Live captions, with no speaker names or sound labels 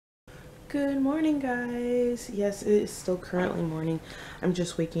Good morning, guys. Yes, it is still currently morning. I'm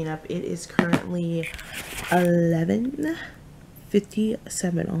just waking up. It is currently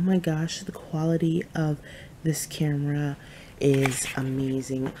 11:57. Oh my gosh, the quality of this camera is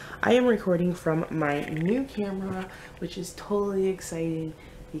amazing. I am recording from my new camera, which is totally exciting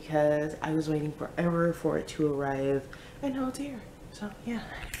because I was waiting forever for it to arrive and now it's here. So yeah,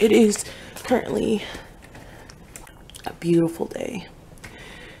 it is currently a beautiful day.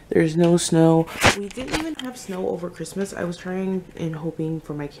 There's no snow. We didn't even have snow over Christmas. I was trying and hoping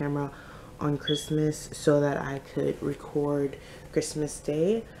for my camera on Christmas so that I could record Christmas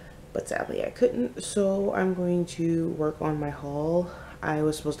Day, but sadly I couldn't. So I'm going to work on my haul. I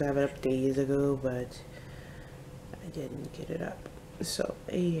was supposed to have it up days ago, but I didn't get it up. So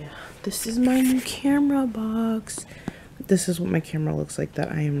yeah, this is my new camera box. This is what my camera looks like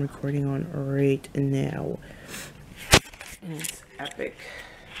that I am recording on right now. And it's epic.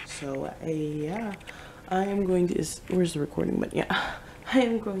 So yeah, I am going to, where's the recording button? Yeah, I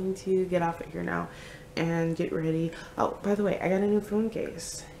am going to get off of here now and get ready. Oh, by the way, I got a new phone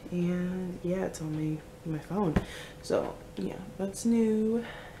case and yeah, it's on my phone. So yeah, that's new,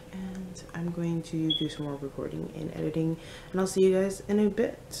 and I'm going to do some more recording and editing, and I'll see you guys in a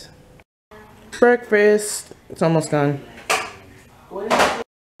bit. Breakfast, it's almost done.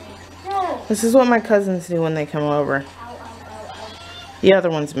 This is what my cousins do when they come over. The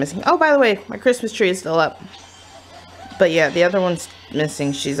other one's missing. Oh, by the way, my Christmas tree is still up. But yeah, the other one's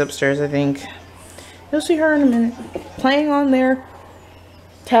missing. She's upstairs, I think. You'll see her in a minute. Playing on their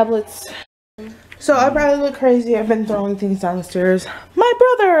tablets. So I probably look crazy. I've been throwing things down the stairs. My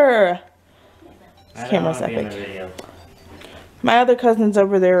brother! This camera's epic. My other cousin's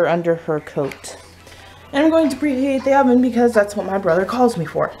over there under her coat. And I'm going to preheat the oven because that's what my brother calls me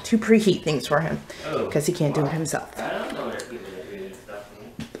for. To preheat things for him. Because he can't do it himself.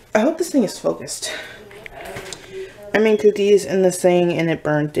 I hope this thing is focused. I made cookies in this thing and it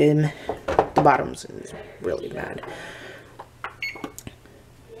burnt in. The bottoms is really bad.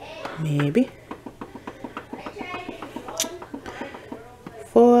 Maybe.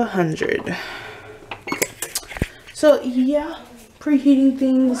 400. Okay. So yeah, preheating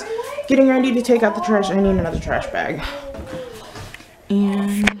things. Getting ready to take out the trash. I need another trash bag.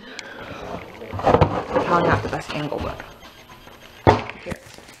 And probably not the best angle, but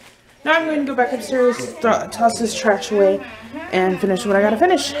now I'm going to go back upstairs, toss this trash away, and finish what I gotta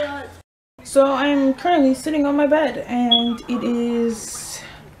finish. So I'm currently sitting on my bed, and it is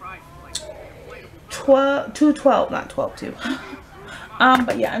 2:12, not 12:02.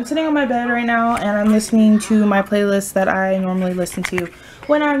 But yeah, I'm sitting on my bed right now, and I'm listening to my playlist that I normally listen to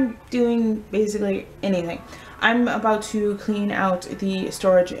when I'm doing basically anything. I'm about to clean out the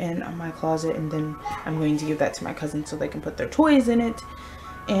storage in my closet, and then I'm going to give that to my cousins so they can put their toys in it.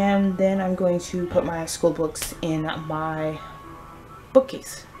 And then I'm going to put my school books in my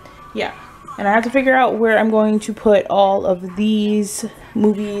bookcase. Yeah, and I have to figure out where I'm going to put all of these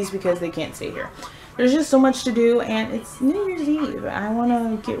movies because they can't stay here. There's just so much to do, and it's New Year's Eve. I want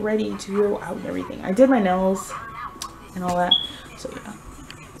to get ready to go out and everything. I did my nails and all that. So yeah,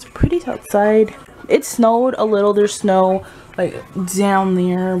 it's pretty outside. It snowed a little. There's snow like down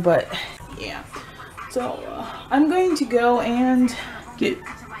there, but yeah. So I'm going to go and get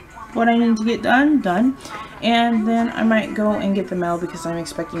what I need to get done, and then I might go and get the mail because I'm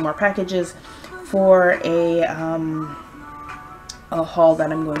expecting more packages for a haul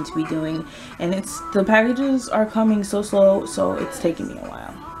that I'm going to be doing, and the packages are coming so slow, so it's taking me a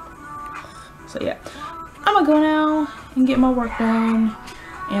while. So yeah, I'm gonna go now and get my work done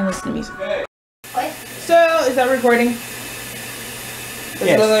and listen to music. So is that recording?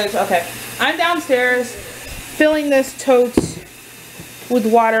 Yes. Okay, I'm downstairs filling this tote with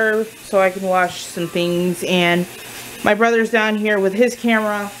water so I can wash some things, and my brother's down here with his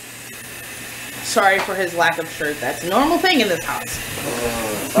camera. Sorry for his lack of shirt. That's a normal thing in this house.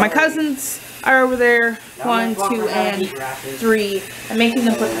 My cousins are over there, 1, 2, and 3. I'm making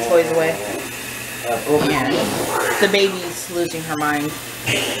them put the toys away. And the baby's losing her mind.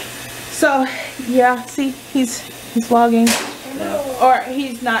 So yeah, see, he's vlogging. No. Or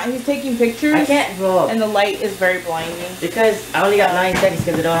he's not. He's taking pictures. I can't vlog. And the light is very blinding. Because I only got 9 seconds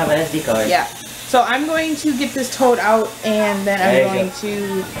because I don't have an SD card. Yeah. So I'm going to get this tote out, and then I'm going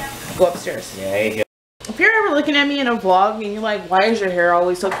to go upstairs. Yeah, there you go. If you're ever looking at me in a vlog and you're like, why is your hair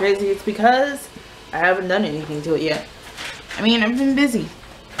always so crazy? It's because I haven't done anything to it yet. I mean, I've been busy.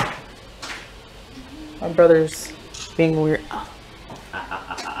 My brother's being weird.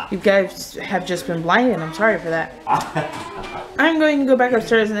 You guys have just been blinded. I'm sorry for that. I'm going to go back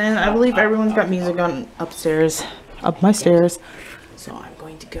upstairs, and then I believe everyone's got music on upstairs, up my stairs. So I'm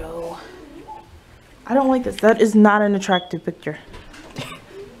going to go. I don't like this. That is not an attractive picture.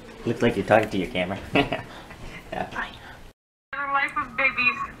 Looks like you're talking to your camera. Yeah. Life of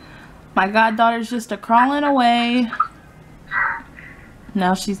babies. My goddaughter's just crawling away.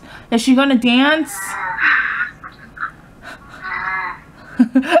 Now is she gonna dance?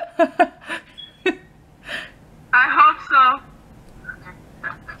 I hope so.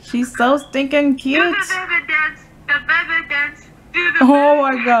 She's so stinking cute. Do the baby dance. The baby dance. Do the Oh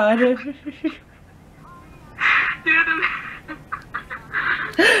my god. do the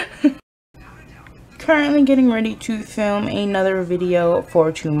Currently getting ready to film another video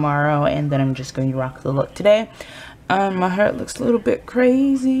for tomorrow, and then I'm just going to rock the look today. My hair looks a little bit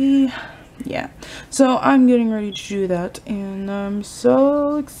crazy. Yeah, so I'm getting ready to do that, and I'm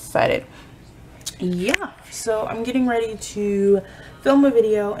so excited. Yeah, so I'm getting ready to film a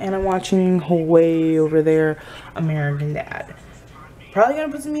video, and I'm watching way over there American Dad. Probably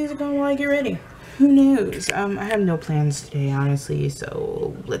gonna put some music on while I get ready. Who knows? I have no plans today, honestly,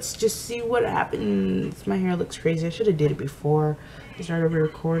 so let's just see what happens. My hair looks crazy. I should have did it before I started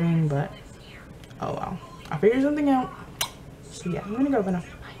recording, but oh well. I'll figure something out. So yeah, I'm gonna go for now.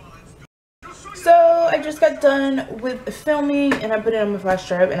 So I just got done with filming, and I put it on my flash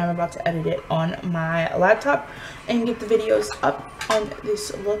drive, and I'm about to edit it on my laptop and get the videos up on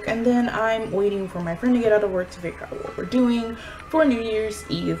this look. And then I'm waiting for my friend to get out of work to figure out what we're doing for New Year's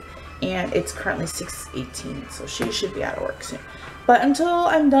Eve. And it's currently 6:18, so she should be out of work soon. But until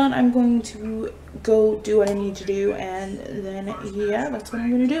I'm done, I'm going to go do what I need to do, and then yeah, that's what I'm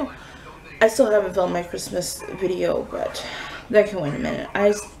gonna do. I still haven't filmed my Christmas video, but that can wait a minute.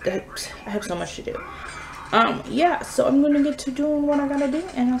 I have so much to do. Yeah, so I'm gonna get to doing what I gotta do,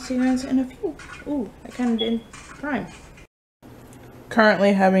 and I'll see you guys in a few. Ooh, I kind of did prime.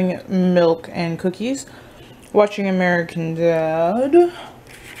 Currently having milk and cookies, watching American Dad.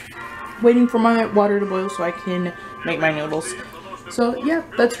 Waiting for my water to boil so I can make my noodles. So yeah,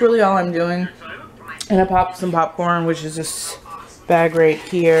 that's really all I'm doing. And I popped some popcorn, which is this bag right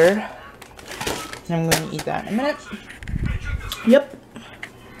here. And I'm going to eat that in a minute. Yep.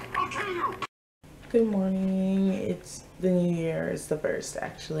 Good morning. It's the New Year. It's the 1st,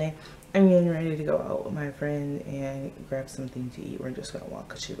 actually. I'm getting ready to go out with my friend and grab something to eat. We're just going to walk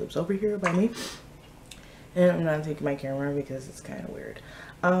because she lives over here by me. And I'm not taking my camera because it's kind of weird.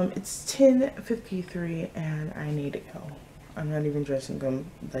 It's 10:53 and I need to go. I'm not even dressing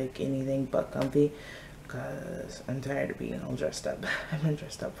like anything but comfy because I'm tired of being all dressed up. I've been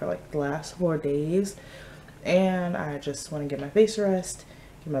dressed up for like the last 4 days, and I just want to get my face a rest,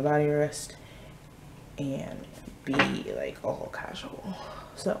 get my body a rest, and be like all casual.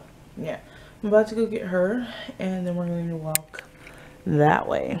 So yeah, I'm about to go get her, and then we're going to walk that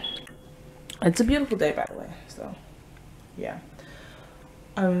way. It's a beautiful day, by the way, so yeah.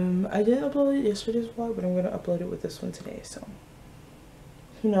 I didn't upload yesterday's vlog, but I'm going to upload it with this one today, so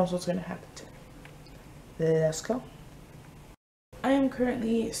who knows what's going to happen today. Let's go. I am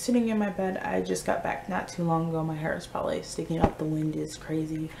currently sitting in my bed. I just got back not too long ago. My hair is probably sticking out. The wind is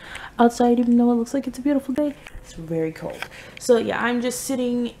crazy outside, even though it looks like it's a beautiful day. It's very cold. So yeah, I'm just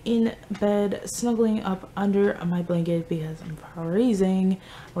sitting in bed, snuggling up under my blanket because I'm freezing,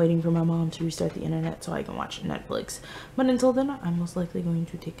 waiting for my mom to restart the internet so I can watch Netflix. But until then, I'm most likely going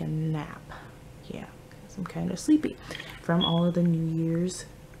to take a nap. Yeah, because I'm kind of sleepy from all of the New Year's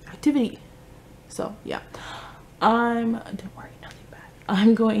activity. So yeah, don't worry, nothing bad.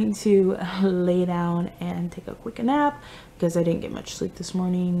 I'm going to lay down and take a quick nap because I didn't get much sleep this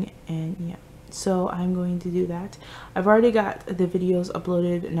morning, and yeah, so I'm going to do that. I've already got the videos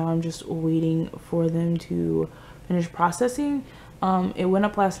uploaded. Now I'm just waiting for them to finish processing. It went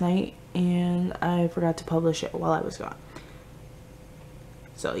up last night and I forgot to publish it while I was gone.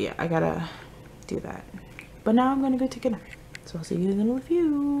 So yeah, I gotta do that. But now I'm gonna go take a nap. So I'll see you in a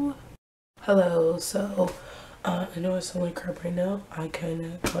few. Hello, so I know I sound like crap right now. I kind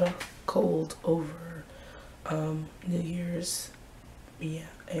of caught a cold over New Year's, yeah,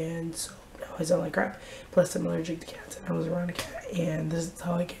 and so now I sound like crap. Plus I'm allergic to cats, and I was around a cat, and this is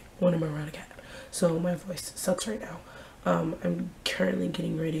how I get when I'm around a cat. So my voice sucks right now. I'm currently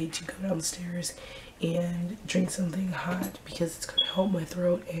getting ready to go downstairs and drink something hot because it's gonna help my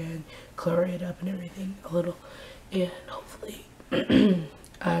throat and clear it up and everything a little, and hopefully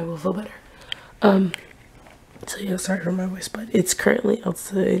I will feel better. So yeah, sorry for my voice, but it's currently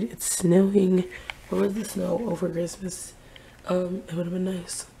outside. It's snowing. What was the snow over Christmas? It would have been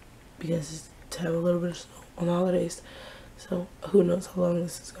nice because to have a little bit of snow on the holidays. So who knows how long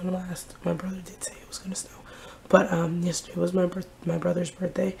this is gonna last. My brother did say it was gonna snow, but yesterday was my brother's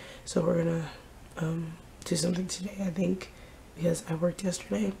birthday, so we're gonna do something today, I think, because I worked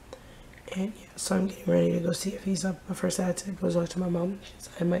yesterday. And yeah, so I'm getting ready to go see if he's up. But first I had to go talk to my mom. She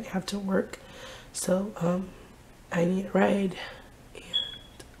said I might have to work. So I need a ride.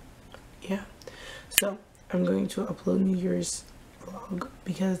 And yeah. So I'm going to upload New Year's vlog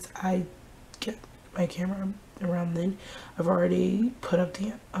because I get my camera around then. I've already put up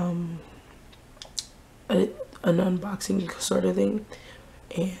the an unboxing sort of thing,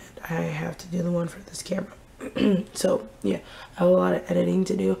 and I have to do the one for this camera. So yeah, I have a lot of editing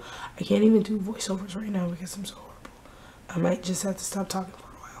to do. I can't even do voiceovers right now because I'm so horrible. I might just have to stop talking for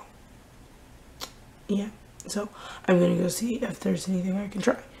a while. Yeah, so I'm gonna go see if there's anything I can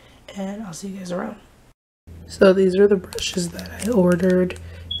try, and I'll see you guys around. So these are the brushes that I ordered,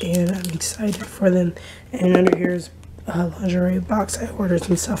 and I'm excited for them. And under here is a lingerie box. I ordered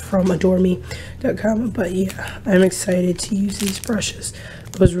some stuff from adoreme.com, but yeah, I'm excited to use these brushes.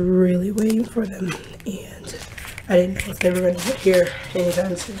 I was really waiting for them, and I didn't know if they were going to get here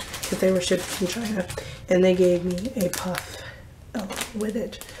anytime soon, if they were shipped from China, and they gave me a puff with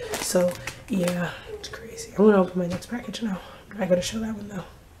it. So yeah, it's crazy. I'm going to open my next package now. I got to show that one though.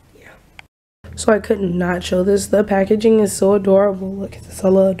 So I could not show this. The packaging is so adorable. Look, it's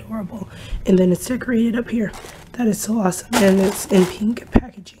hella adorable. And then it's decorated up here. That is so awesome. And it's in pink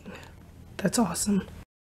packaging. That's awesome.